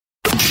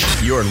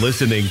You're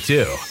listening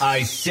to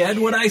I Said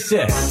What I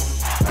Said,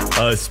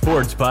 a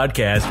sports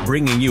podcast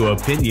bringing you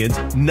opinions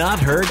not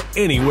heard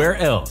anywhere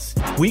else.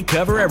 We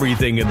cover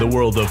everything in the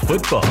world of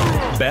football,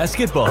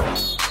 basketball,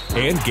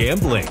 and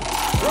gambling.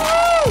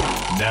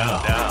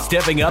 Now,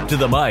 stepping up to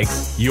the mic,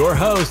 your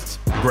hosts,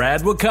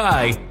 Brad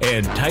Wakai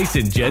and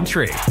Tyson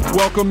Gentry.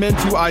 Welcome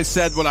into I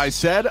Said What I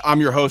Said.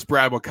 I'm your host,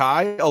 Brad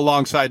Wakai,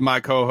 alongside my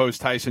co-host,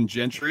 Tyson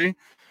Gentry.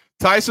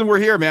 Tyson, we're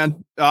here,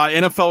 man.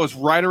 NFL is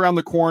right around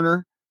the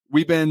corner.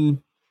 We've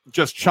been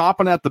just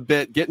chomping at the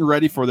bit, getting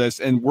ready for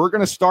this, and we're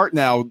going to start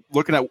now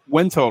looking at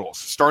win totals,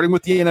 starting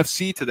with the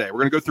NFC today. We're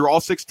going to go through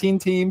all 16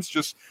 teams,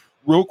 just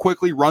real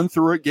quickly run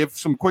through it, give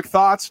some quick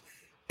thoughts,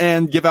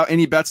 and give out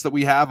any bets that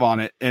we have on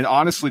it. And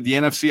honestly, the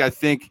NFC, I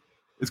think,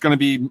 is going to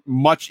be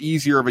much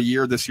easier of a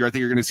year this year. I think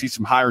you're going to see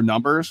some higher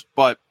numbers,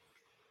 but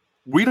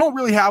we don't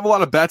really have a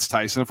lot of bets,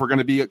 Tyson, if we're going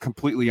to be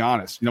completely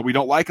honest. You know, we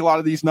don't like a lot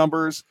of these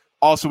numbers.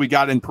 Also, we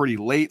got in pretty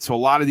late, so a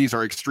lot of these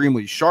are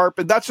extremely sharp,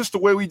 and that's just the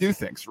way we do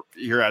things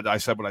here at I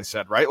Said What I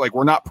Said, right? Like,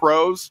 we're not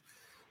pros.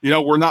 You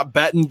know, we're not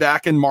betting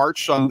back in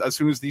March on as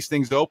soon as these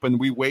things open.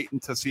 We wait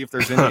to see if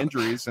there's any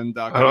injuries. And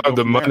I don't have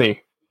the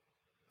money.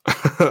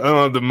 I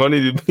don't have the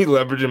money to be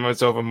leveraging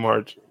myself in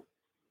March.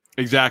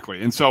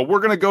 Exactly. And so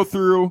we're going to go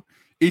through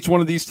each one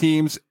of these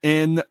teams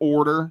in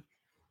order,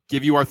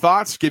 give you our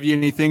thoughts, give you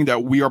anything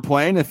that we are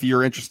playing. If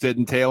you're interested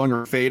in tailing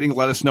or fading,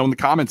 let us know in the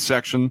comments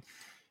section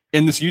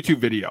in this YouTube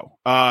video.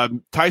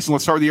 Tyson,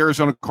 let's start with the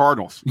Arizona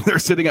Cardinals. They're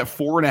sitting at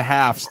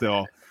 4.5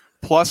 still,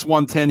 plus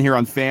 110 here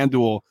on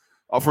FanDuel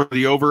for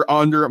the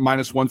over-under at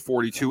minus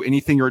 142.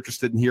 Anything you're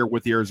interested in here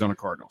with the Arizona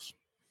Cardinals?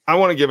 I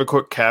want to give a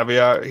quick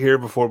caveat here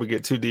before we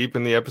get too deep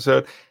in the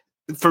episode.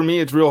 For me,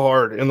 it's real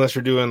hard, unless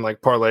you're doing like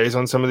parlays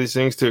on some of these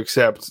things, to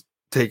accept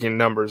taking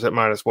numbers at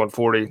minus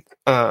 140.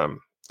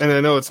 And I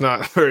know it's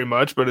not very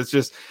much, but it's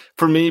just,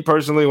 for me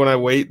personally, when I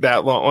wait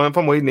that long, if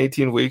I'm waiting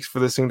 18 weeks for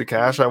this thing to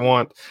cash, I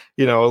want,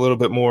 a little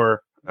bit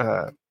more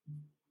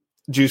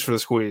juice for the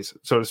squeeze,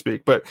 so to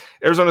speak. But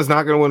Arizona's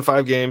not going to win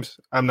 5 games.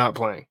 I'm not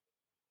playing.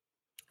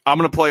 I'm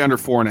going to play under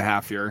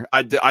 4.5 here.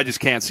 I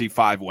just can't see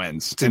 5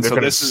 wins. And so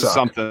this is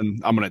something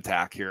I'm going to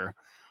attack here.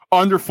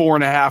 Under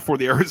 4.5 for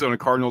the Arizona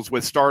Cardinals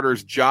with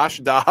starters Josh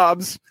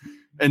Dobbs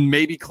and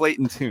maybe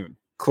Clayton Tune.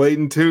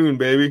 Clayton Tune,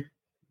 baby.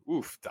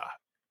 Oof,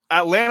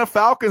 Atlanta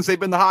Falcons,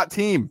 they've been the hot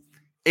team.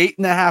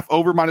 8.5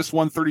 over minus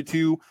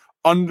 132,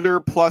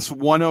 under plus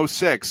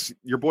 106.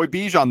 Your boy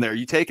Bijan there.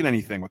 You taking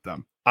anything with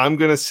them? I'm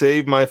going to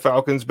save my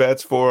Falcons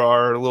bets for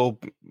our little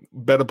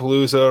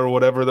Betapalooza or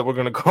whatever that we're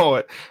going to call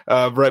it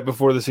right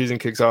before the season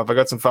kicks off. I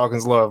got some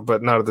Falcons love,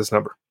 but not at this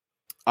number.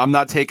 I'm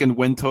not taking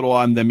win total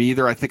on them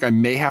either. I think I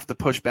may have to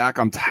push back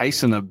on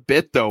Tyson a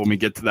bit, though, when we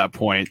get to that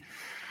point.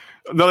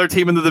 Another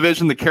team in the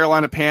division, the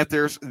Carolina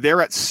Panthers,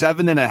 they're at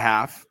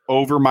 7.5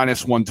 over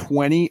minus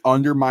 120,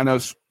 under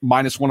minus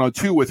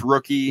 102 with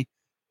rookie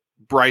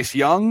Bryce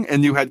Young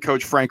and new head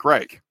coach Frank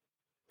Reich.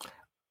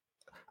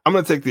 I'm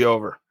going to take the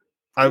over.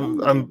 I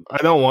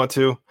don't want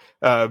to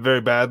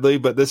very badly,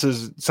 but this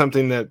is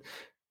something that.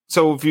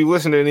 So if you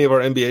listen to any of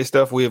our NBA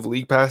stuff, we have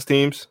league pass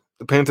teams.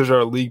 The Panthers are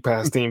a league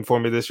pass team for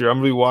me this year. I'm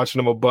going to be watching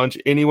them a bunch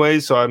anyway,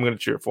 so I'm going to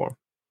cheer for them.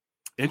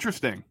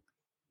 Interesting.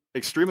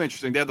 Extremely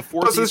interesting. They had the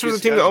fourth. This was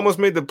a team that almost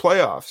made the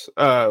playoffs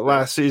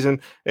last season.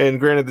 And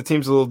granted, the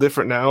team's a little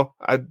different now.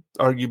 I'd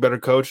argue better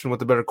coached and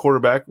with a better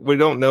quarterback. We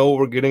don't know what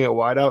we're getting at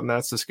wideout, and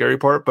that's the scary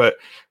part. But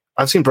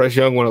I've seen Bryce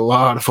Young win a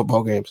lot of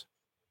football games.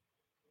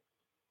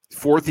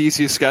 4th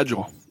easiest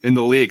schedule in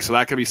the league, so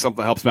that could be something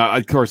that helps them out.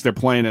 Of course, they're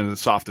playing in a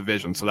soft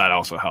division, so that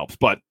also helps.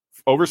 But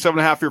over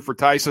 7.5 here for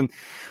Tyson.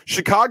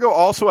 Chicago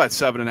also at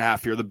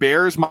 7.5 here. The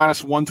Bears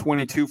minus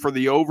 122 for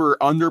the over,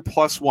 under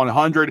plus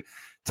 100.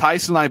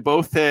 Tyson and I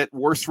both hit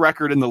worst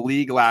record in the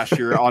league last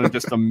year on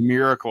just a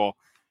miracle.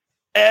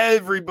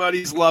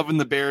 Everybody's loving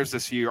the Bears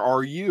this year.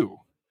 Are you?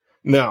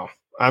 No,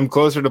 I'm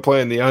closer to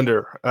playing the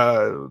under.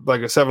 Like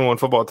a 7-1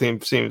 football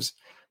team seems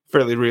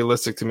fairly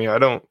realistic to me.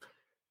 I'm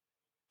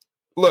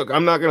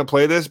not going to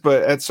play this,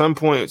 but at some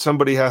point,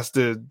 somebody has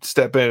to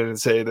step in and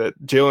say that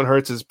Jalen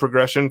Hurts'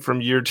 progression from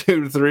year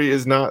 2 to 3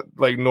 is not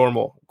like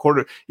normal.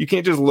 You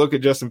can't just look at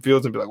Justin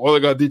Fields and be like, well,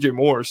 they got DJ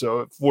Moore,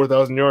 so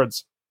 4,000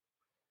 yards.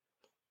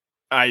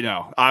 I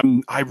know.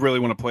 I really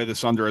want to play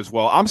this under as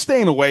well. I'm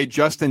staying away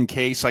just in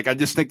case. Like, I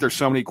just think there's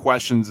so many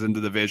questions in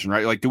the division,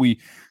 right? Like, do we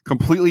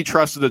completely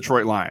trust the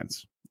Detroit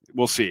Lions?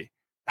 We'll see.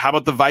 How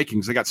about the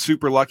Vikings? They got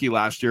super lucky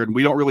last year, and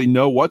we don't really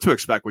know what to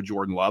expect with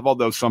Jordan Love,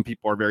 although some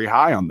people are very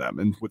high on them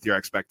and with your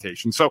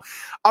expectations. So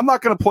I'm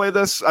not going to play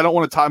this. I don't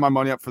want to tie my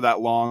money up for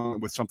that long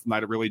with something I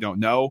really don't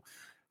know.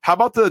 How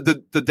about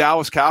the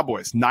Dallas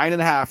Cowboys?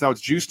 9.5. Now it's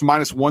juiced to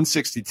minus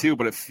 162,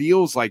 but it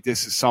feels like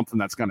this is something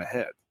that's going to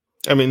hit.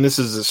 I mean, this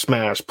is a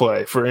smash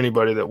play for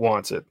anybody that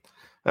wants it.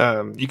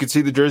 You can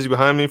see the jersey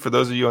behind me. For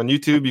those of you on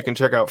YouTube, you can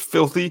check out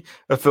Filthy,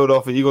 a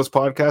Philadelphia Eagles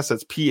podcast.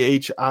 That's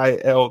Philthy. I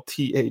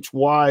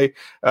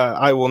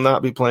will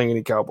not be playing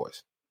any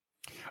Cowboys.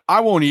 I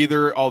won't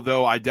either,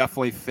 although I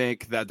definitely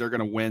think that they're going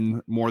to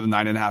win more than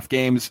 9.5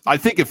 games. I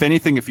think, if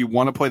anything, if you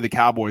want to play the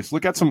Cowboys,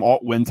 look at some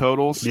alt win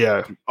totals.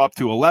 Yeah. Up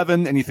to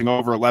 11, anything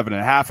over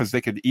 11.5, as they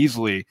could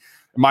easily, in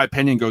my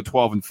opinion, go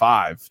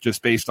 12-5,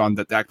 just based on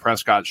that Dak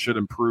Prescott should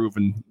improve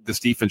and this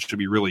defense should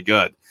be really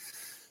good.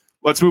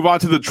 Let's move on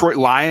to the Detroit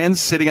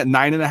Lions, sitting at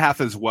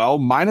 9.5 as well,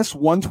 minus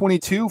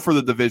 122 for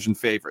the division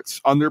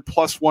favorites, under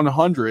plus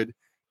 100.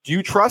 Do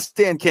you trust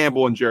Dan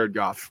Campbell and Jared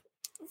Goff?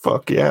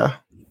 Fuck yeah.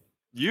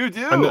 You do?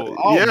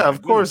 Yeah,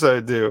 of course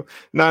I do.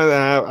 9.5.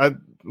 I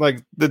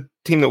like the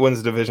team that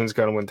wins the division is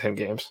going to win 10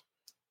 games.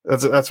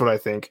 That's what I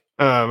think.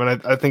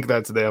 And I think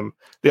that's them.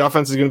 The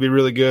offense is going to be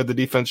really good. The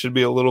defense should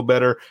be a little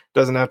better.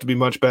 Doesn't have to be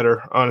much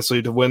better,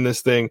 honestly, to win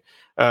this thing.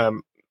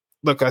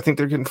 Look, I think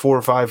they're getting 4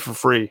 or 5 for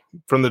free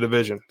from the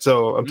division.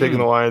 So I'm taking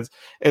the Lions.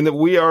 And that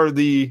we were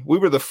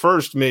the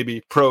first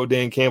maybe pro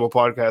Dan Campbell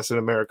podcast in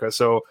America.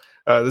 So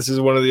this is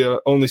one of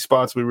the only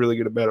spots we really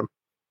get to bet him.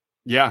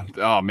 Yeah.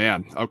 Oh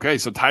man. Okay.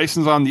 So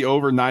Tyson's on the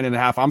over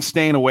 9.5. I'm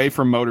staying away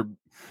from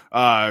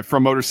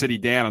Motor City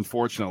Dan,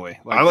 unfortunately.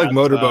 I like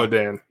Motorboat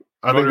Dan.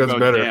 I think that's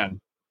better.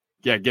 Dan.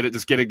 Yeah.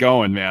 Just get it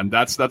going, man.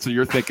 That's what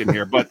you're thinking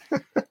here. But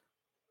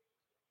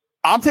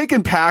I'm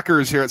taking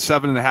Packers here at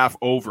 7.5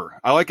 over.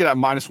 I like it at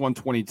minus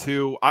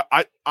 122.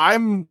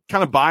 I'm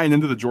kind of buying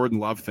into the Jordan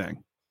Love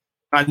thing.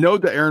 I know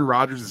that Aaron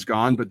Rodgers is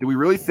gone, but do we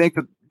really think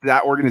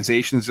that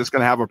organization is just going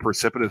to have a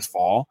precipitous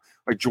fall?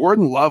 Like,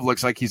 Jordan Love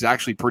looks like he's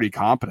actually pretty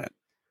competent.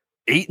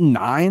 8 and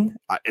 9,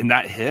 and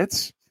that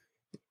hits.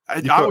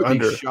 I would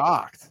be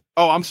shocked.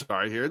 Oh, I'm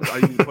sorry. Here, I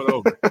need to put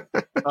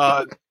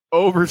over.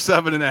 Over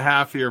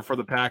 7.5 here for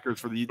the Packers.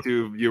 For the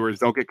YouTube viewers,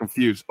 don't get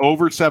confused.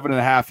 Over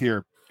 7.5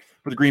 here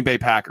for the Green Bay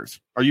Packers.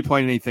 Are you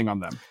playing anything on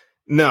them?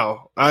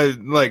 No, I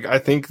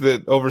think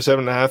that over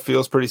 7.5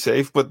 feels pretty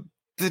safe, but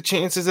the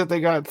chances that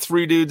they got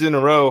 3 dudes in a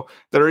row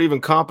that are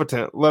even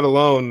competent, let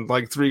alone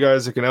like 3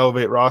 guys that can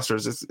elevate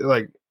rosters, it's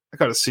like, I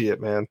got to see it,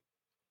 man.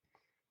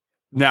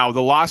 Now,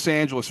 the Los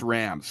Angeles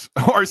Rams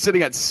are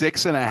sitting at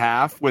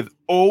 6.5 with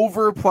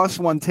over plus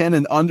 110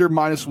 and under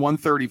minus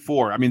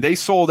 134. I mean, they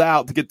sold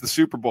out to get the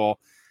Super Bowl.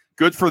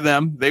 Good for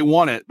them. They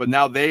won it, but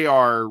now they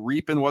are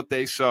reaping what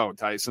they sowed,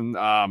 Tyson.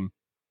 Man,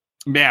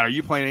 are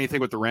you playing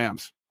anything with the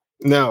Rams?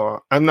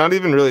 No, I'm not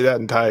even really that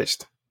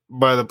enticed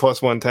by the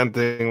plus 110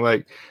 thing.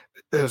 Like,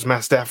 there's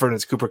Matt Stafford and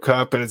it's Cooper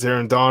Kupp and it's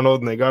Aaron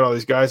Donald and they got all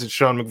these guys. It's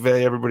Sean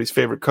McVay, everybody's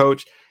favorite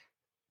coach.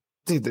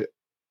 Dude,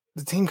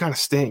 the team kind of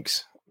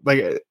stinks.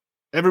 Like,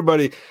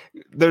 everybody,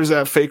 there's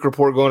that fake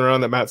report going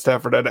around that Matt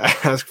Stafford had to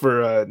ask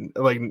for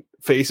like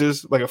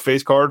faces, like a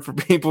face card for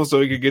people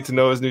so he could get to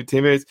know his new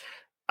teammates.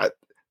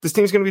 This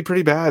team's going to be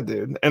pretty bad,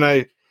 dude. And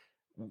I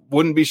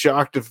wouldn't be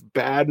shocked if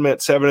bad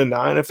meant 7 and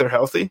 9 if they're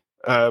healthy.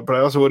 But I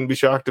also wouldn't be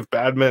shocked if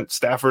bad meant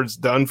Stafford's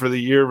done for the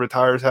year,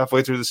 retires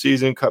halfway through the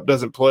season, Kupp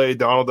doesn't play,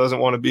 Donald doesn't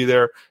want to be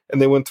there,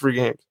 and they win 3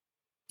 games.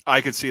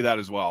 I could see that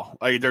as well.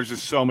 Like, there's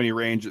just so many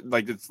range.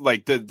 Like, it's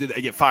like, did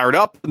they get fired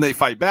up and they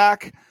fight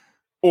back?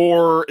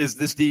 Or is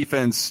this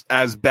defense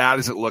as bad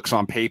as it looks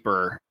on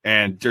paper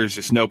and there's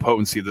just no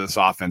potency to this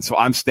offense? So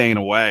I'm staying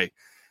away.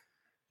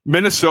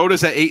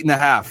 Minnesota's at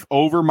 8.5,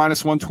 over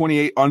minus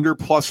 128, under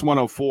plus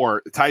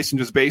 104. Tyson,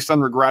 just based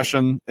on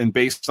regression and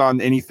based on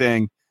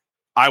anything,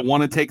 I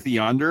want to take the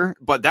under,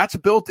 but that's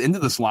built into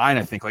this line,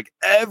 I think. Like,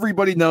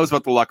 everybody knows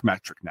about the luck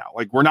metric now.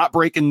 Like, we're not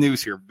breaking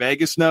news here.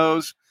 Vegas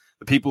knows.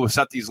 The people who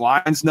set these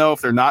lines know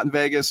if they're not in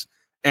Vegas.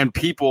 And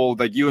people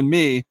like you and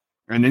me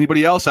and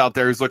anybody else out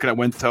there who's looking at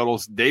win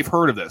totals, they've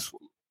heard of this.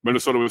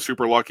 Minnesota was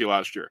super lucky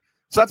last year.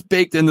 So that's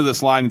baked into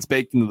this line. It's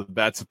baked into the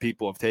bets that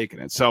people have taken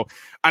it. So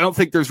I don't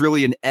think there's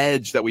really an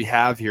edge that we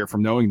have here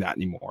from knowing that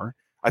anymore.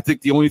 I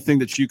think the only thing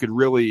that you could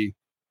really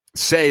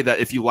say that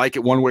if you like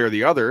it one way or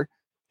the other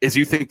is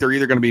you think they're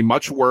either going to be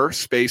much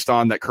worse based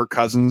on that Kirk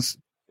Cousins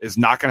is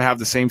not going to have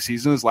the same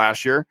season as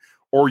last year,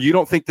 or you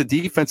don't think the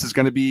defense is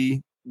going to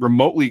be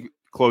remotely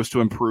close to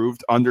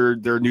improved under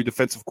their new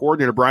defensive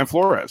coordinator, Brian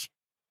Flores.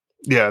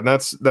 Yeah,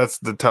 that's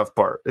the tough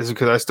part, is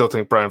because I still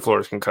think Brian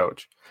Flores can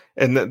coach.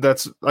 And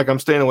that's like, I'm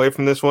staying away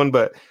from this one,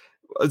 but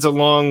it's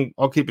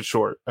I'll keep it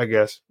short, I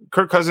guess.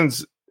 Kirk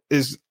Cousins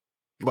is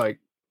like,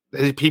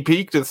 he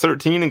peaked at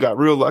 13 and got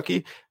real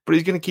lucky, but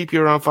he's going to keep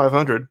you around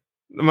 500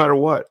 no matter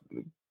what.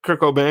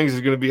 Kirk O'Bangs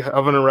is going to be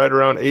hovering right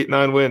around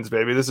 8-9 wins,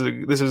 baby. This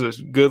is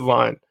a good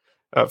line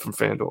from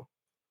FanDuel.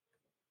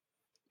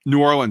 New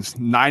Orleans,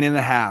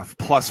 9.5,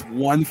 plus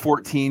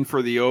 114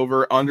 for the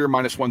over, under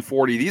minus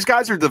 140. These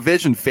guys are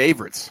division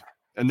favorites,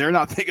 and they're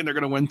not thinking they're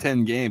going to win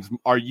 10 games.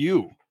 Are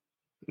you?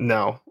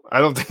 No, I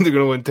don't think they're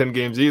going to win 10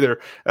 games either.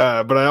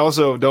 But I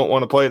also don't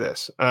want to play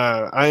this.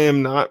 I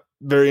am not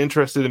very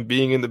interested in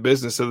being in the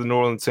business of the New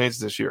Orleans Saints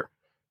this year.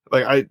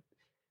 I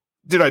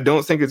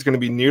don't think it's going to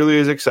be nearly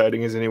as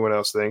exciting as anyone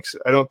else thinks.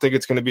 I don't think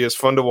it's going to be as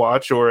fun to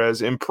watch or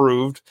as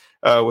improved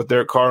with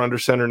Derek Carr under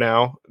center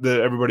now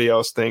that everybody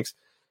else thinks.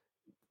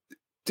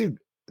 Dude,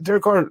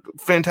 Derek Carr,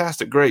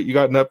 fantastic, great. You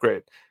got an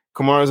upgrade.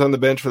 Kamara's on the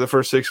bench for the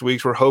first 6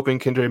 weeks. We're hoping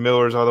Kendre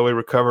Miller is all the way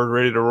recovered,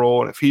 ready to roll.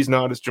 And if he's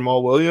not, it's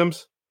Jamal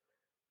Williams.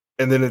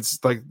 And then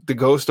it's like the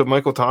ghost of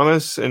Michael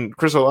Thomas, and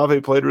Chris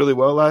Olave played really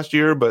well last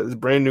year, but it's a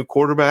brand new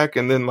quarterback.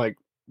 And then like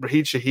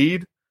Rashid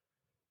Shaheed,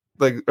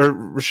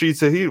 Rashid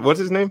Shaheed, what's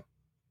his name?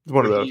 It's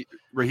one of those.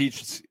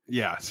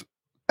 Yes.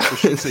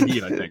 Rashid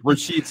Shaheed, I think.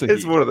 Rashid Shaheed.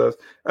 It's one of those.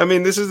 I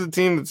mean, this is a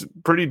team that's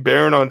pretty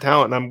barren on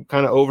talent, and I'm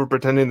kind of over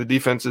pretending the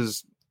defense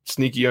is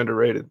sneaky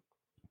underrated.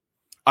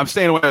 I'm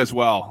staying away as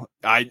well.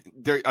 I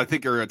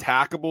think they're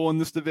attackable in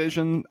this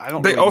division.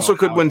 They also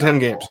could win 10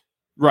 games.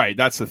 Right,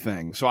 that's the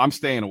thing. So I'm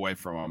staying away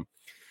from them.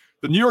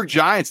 The New York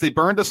Giants, they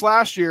burned us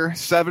last year.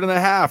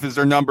 7.5 is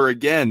their number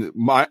again.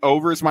 My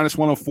over is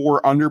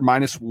 -104, under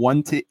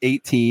 -1 to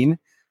 18.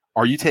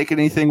 Are you taking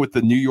anything with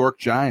the New York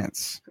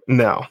Giants?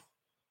 No.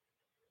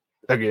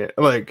 Again,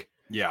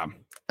 yeah,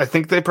 I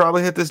think they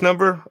probably hit this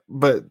number,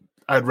 but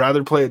I'd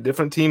rather play a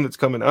different team that's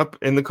coming up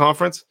in the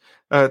conference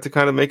to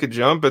kind of make a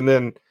jump. And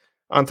then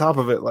on top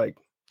of it,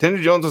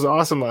 Daniel Jones was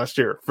awesome last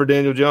year for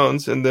Daniel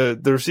Jones, and the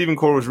receiving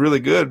core was really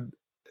good.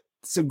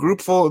 It's a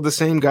group full of the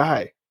same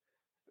guy.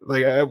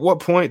 At what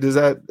point does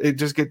it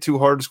just get too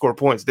hard to score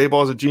points?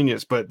 Dayball's a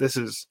genius, but this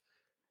is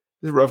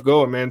rough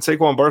going, man.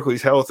 Saquon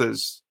Barkley's health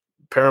is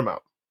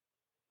paramount.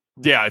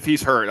 Yeah, if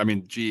he's hurt, I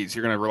mean, geez,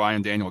 you're going to rely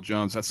on Daniel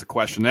Jones. That's the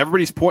question.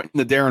 Everybody's pointing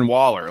to Darren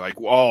Waller,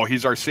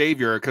 he's our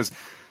savior. Because,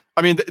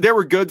 I mean, they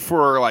were good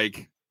for,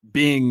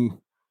 being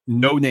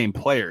no-name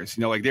players.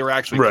 They were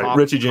actually right.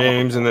 Richie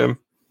James and them.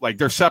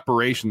 Their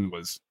separation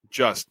was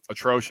just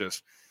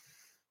atrocious.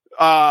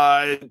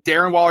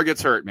 Darren Waller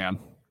gets hurt, man.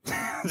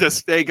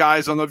 Just, hey,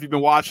 guys, I don't know if you've been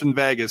watching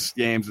Vegas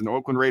games and the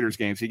Oakland Raiders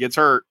games. He gets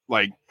hurt.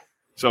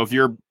 So if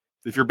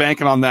you're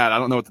banking on that, I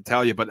don't know what to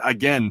tell you. But,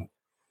 again,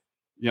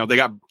 they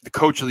got the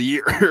coach of the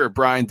year,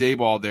 Brian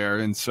Daboll, there.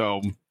 And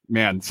so,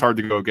 man, it's hard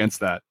to go against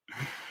that.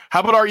 How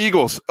about our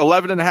Eagles?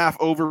 11.5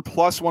 over,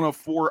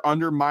 +104,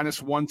 under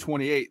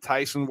 -128.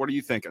 Tyson, what are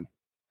you thinking?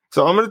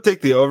 So I'm going to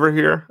take the over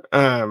here.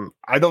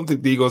 I don't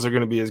think the Eagles are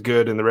going to be as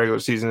good in the regular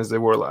season as they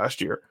were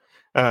last year.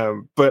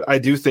 But I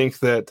do think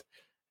that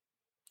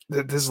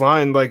this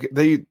line,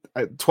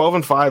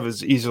 12-5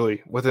 is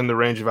easily within the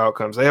range of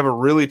outcomes. They have a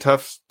really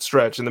tough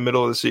stretch in the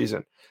middle of the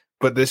season.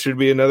 But this should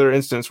be another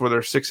instance where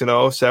they're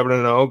 6-0,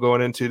 7-0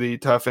 going into the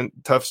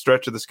tough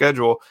stretch of the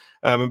schedule.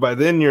 And by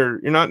then you're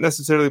not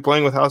necessarily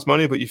playing with house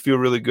money, but you feel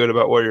really good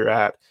about where you're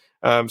at.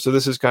 So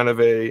this is kind of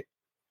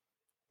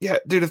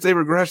if they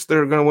regress,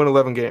 they're going to win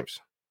 11 games.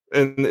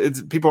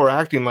 And people are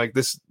acting like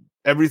this.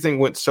 Everything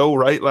went so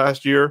right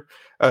last year.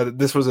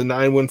 This was a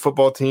 9-win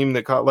football team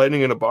that caught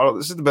lightning in a bottle.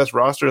 This is the best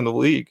roster in the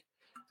league.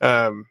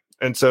 And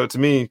so to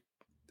me,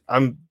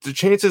 the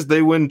chances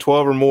they win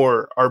 12 or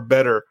more are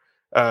better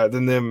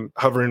than them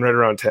hovering right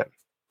around 10.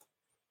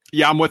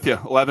 Yeah, I'm with you.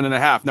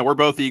 11.5. Now, we're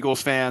both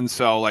Eagles fans,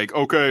 so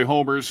okay,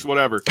 homers,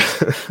 whatever.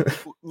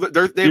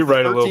 You're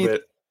right a little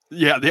bit.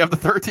 Yeah, they have the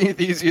 13th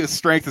easiest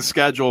strength of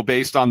schedule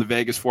based on the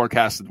Vegas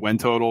forecasted win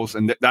totals,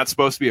 and that's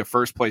supposed to be a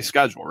first-place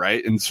schedule,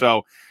 right? And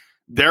so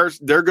they're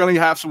going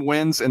to have some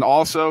wins, and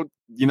also,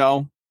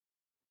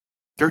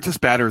 they're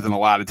just better than a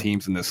lot of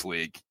teams in this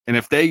league. And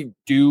if they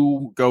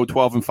do go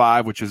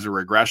 12-5, which is a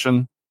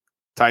regression,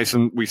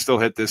 Tyson, we still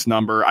hit this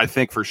number. I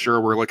think for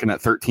sure we're looking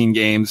at 13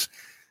 games,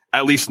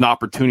 at least an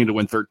opportunity to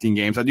win 13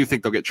 games. I do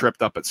think they'll get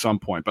tripped up at some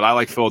point, but I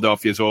like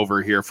Philadelphia's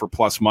over here for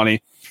plus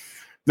money.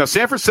 Now,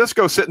 San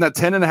Francisco sitting at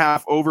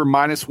 10.5 over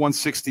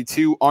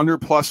 -162, under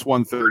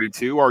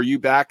 +132. Are you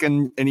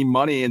backing any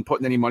money and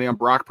putting any money on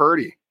Brock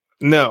Purdy?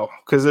 No,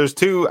 because there's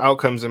two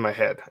outcomes in my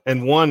head.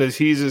 And one is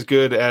he's as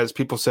good as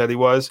people said he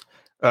was.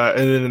 And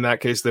then in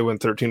that case, they win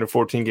 13 or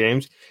 14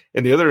 games.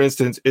 And the other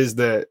instance is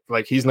that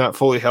he's not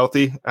fully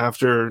healthy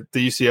after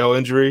the UCL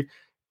injury.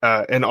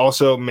 And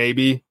also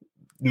maybe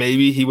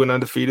he went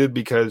undefeated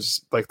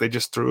because they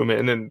just threw him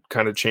in and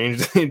kind of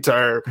changed the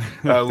entire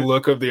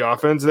look of the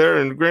offense there.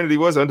 And granted, he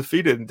was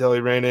undefeated until he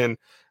ran in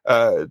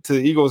to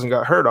the Eagles and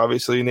got hurt,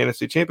 obviously, in the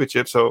NFC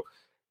Championship. So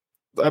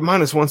at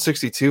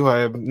 -162, I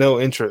have no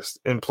interest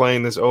in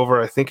playing this over.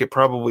 I think it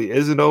probably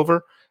is an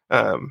over.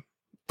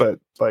 But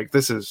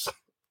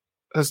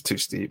that's too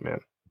steep, man.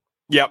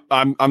 Yep,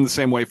 I'm the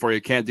same way for you.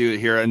 Can't do it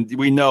here. And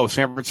we know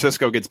San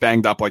Francisco gets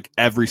banged up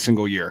every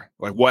single year.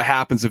 What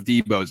happens if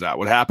Debo's out?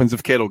 What happens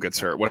if Kittle gets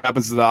hurt? What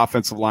happens if the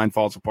offensive line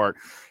falls apart?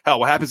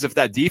 Hell, what happens if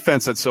that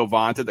defense that's so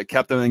vaunted that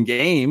kept them in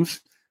games?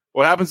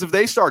 What happens if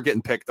they start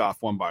getting picked off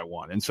one by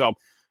one? And so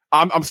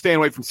I'm staying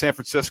away from San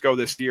Francisco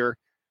this year.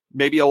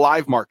 Maybe a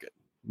live market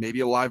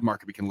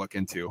we can look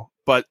into.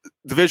 But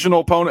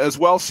divisional opponent as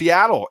well,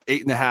 Seattle,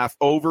 8.5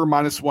 over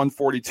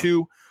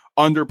 -142,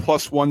 under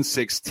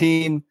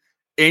 +116.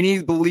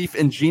 Any belief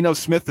in Geno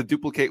Smith to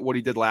duplicate what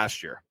he did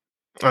last year?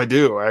 I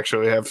do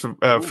actually have some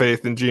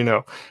faith in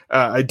Geno.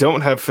 I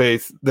don't have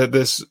faith that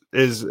this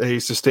is a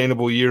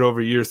sustainable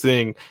year-over-year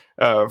thing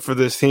for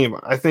this team.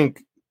 I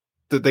think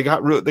that they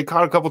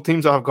caught a couple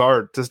teams off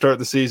guard to start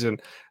the season,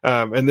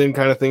 and then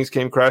kind of things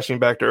came crashing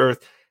back to earth.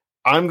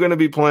 I'm going to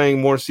be playing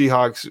more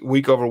Seahawks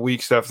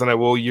week-over-week stuff than I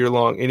will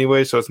year-long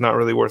anyway, so it's not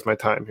really worth my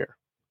time here.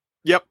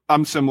 Yep,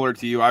 I'm similar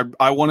to you.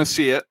 I want to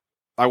see it.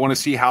 I want to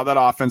see how that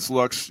offense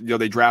looks.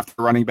 They draft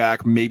a running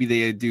back. Maybe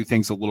they do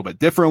things a little bit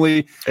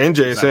differently. And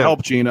Does that JSN.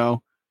 help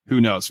Geno.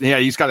 Who knows? Yeah,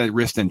 he's got a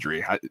wrist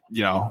injury.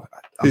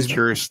 I'm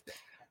curious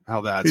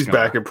how that's He's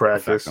back in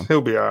practice.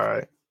 He'll be all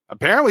right.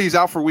 Apparently, he's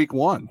out for week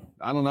 1.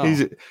 I don't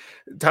know.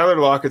 Tyler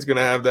Lockett's going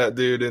to have that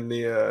dude in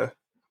the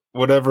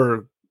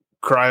whatever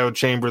cryo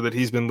chamber that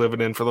he's been living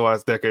in for the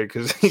last decade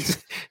because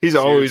he's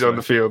always on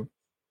the field.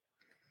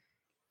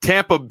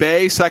 Tampa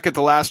Bay, second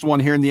to last one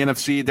here in the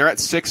NFC. They're at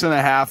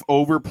 6.5,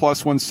 over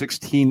plus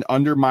 116,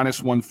 under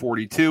minus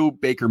 142.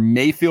 Baker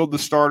Mayfield, the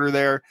starter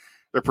there.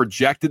 They're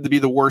projected to be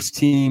the worst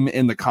team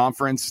in the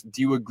conference.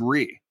 Do you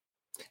agree?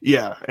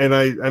 Yeah, and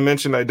I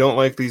mentioned I don't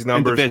like these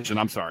numbers. Division,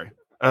 I'm sorry.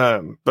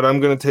 But I'm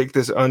going to take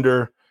this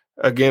under.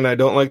 Again, I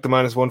don't like the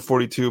minus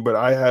 142, but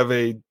I have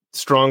a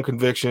strong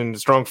conviction,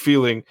 strong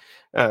feeling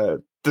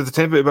that the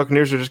Tampa Bay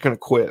Buccaneers are just going to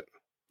quit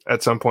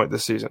at some point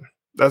this season.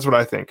 That's what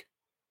I think.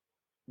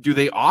 Do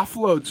they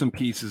offload some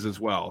pieces as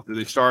well? Do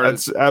they start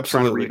absolutely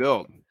trying to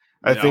rebuild?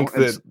 I think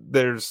that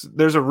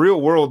there's a real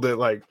world that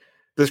like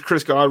this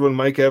Chris Godwin,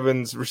 Mike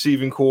Evans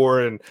receiving core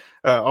and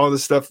all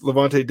this stuff,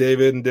 Levante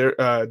David and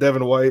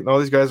Devin White and all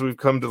these guys we've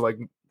come to like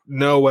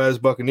know as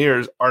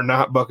Buccaneers are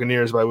not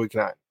Buccaneers by week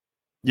 9.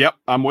 Yep,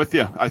 I'm with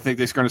you. I think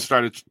they're going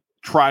to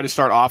try to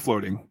start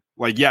offloading.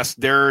 Like, yes,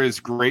 there is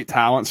great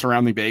talent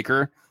surrounding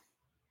Baker.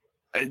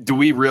 Do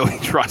we really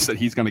trust that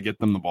he's going to get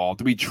them the ball?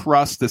 Do we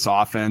trust this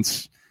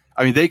offense?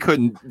 I mean, they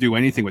couldn't do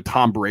anything with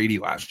Tom Brady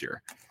last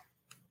year.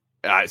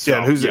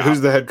 Who's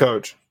the head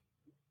coach?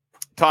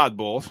 Todd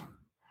Bowles.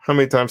 How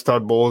many times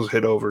Todd Bowles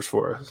hit overs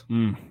for us?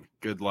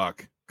 Good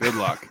luck.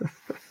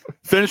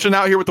 Finishing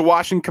out here with the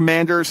Washington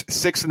Commanders,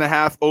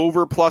 6.5,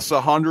 over plus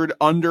 100,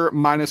 under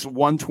minus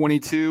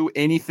 122.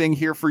 Anything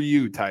here for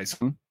you,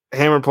 Tyson?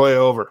 Hammer play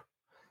over.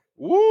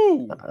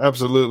 Woo!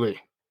 Absolutely.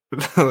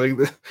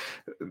 Dude,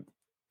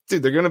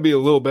 they're going to be a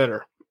little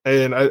better.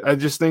 And I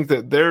just think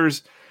that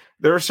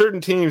there are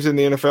certain teams in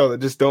the NFL that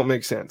just don't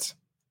make sense.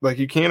 Like,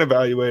 you can't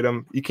evaluate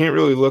them. You can't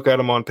really look at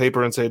them on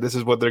paper and say this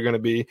is what they're going to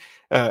be.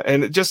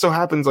 And it just so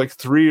happens like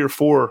 3 or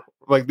 4,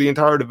 like the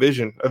entire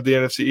division of the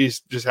NFC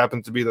East just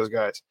happens to be those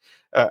guys.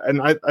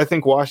 And I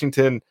think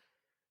Washington,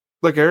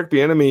 like Eric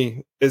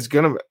Bieniemy is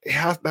going to –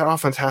 that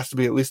offense has to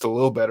be at least a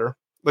little better.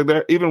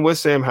 Like, even with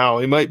Sam Howell,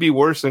 he might be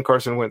worse than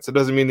Carson Wentz. It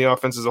doesn't mean the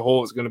offense as a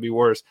whole is going to be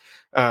worse.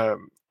 I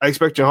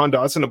expect Jahan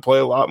Dotson to play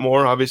a lot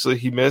more. Obviously,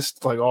 he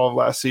missed like all of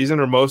last season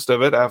or most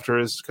of it after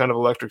his kind of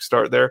electric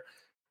start there.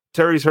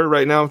 Terry's hurt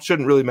right now.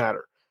 Shouldn't really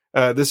matter.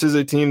 This is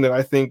a team that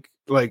I think,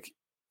 like,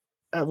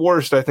 at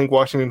worst, I think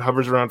Washington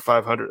hovers around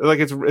 500. Like,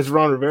 it's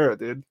Ron Rivera,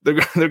 dude. They're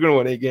going to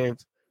win 8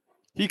 games.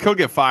 He could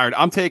get fired.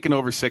 I'm taking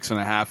over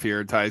 6.5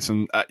 here,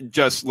 Tyson.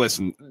 Just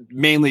listen,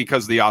 mainly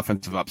because of the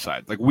offensive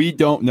upside. Like, we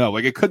don't know.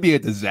 Like, it could be a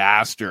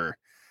disaster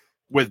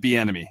with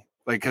Bieniemy.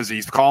 Like, because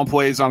he's calling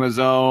plays on his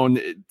own.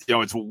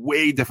 It's a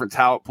way different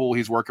talent pool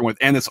he's working with.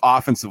 And this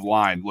offensive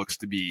line looks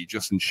to be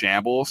just in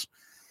shambles.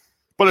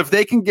 But if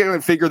they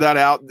can figure that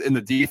out and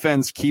the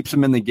defense keeps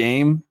them in the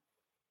game,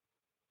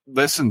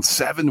 listen,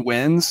 7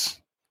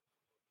 wins.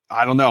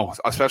 I don't know,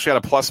 especially at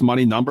a plus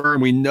money number.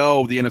 And we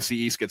know the NFC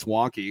East gets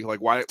wonky. Like,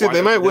 why? Dude,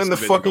 they might win the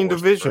fucking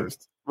division.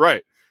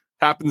 Right.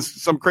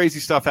 Happens. Some crazy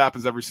stuff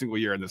happens every single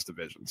year in this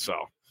division.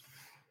 So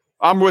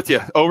I'm with you.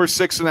 Over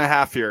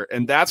 6.5 here.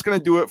 And that's going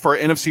to do it for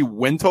our NFC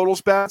win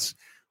totals bets.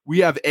 We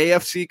have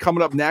AFC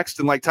coming up next.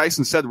 And like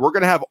Tyson said, we're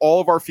going to have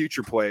all of our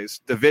future plays,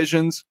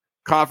 divisions,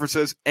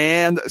 conferences,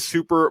 and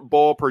Super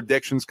Bowl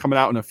predictions coming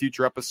out in a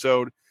future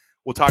episode.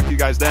 We'll talk to you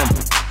guys then.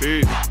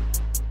 Peace.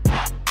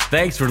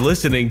 Thanks for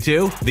listening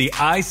to the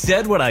I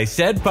Said What I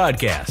Said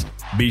podcast.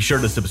 Be sure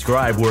to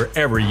subscribe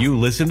wherever you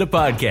listen to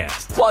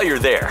podcasts. While you're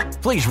there,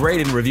 please rate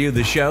and review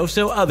the show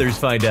so others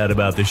find out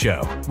about the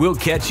show. We'll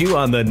catch you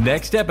on the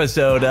next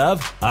episode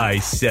of I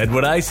Said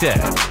What I Said.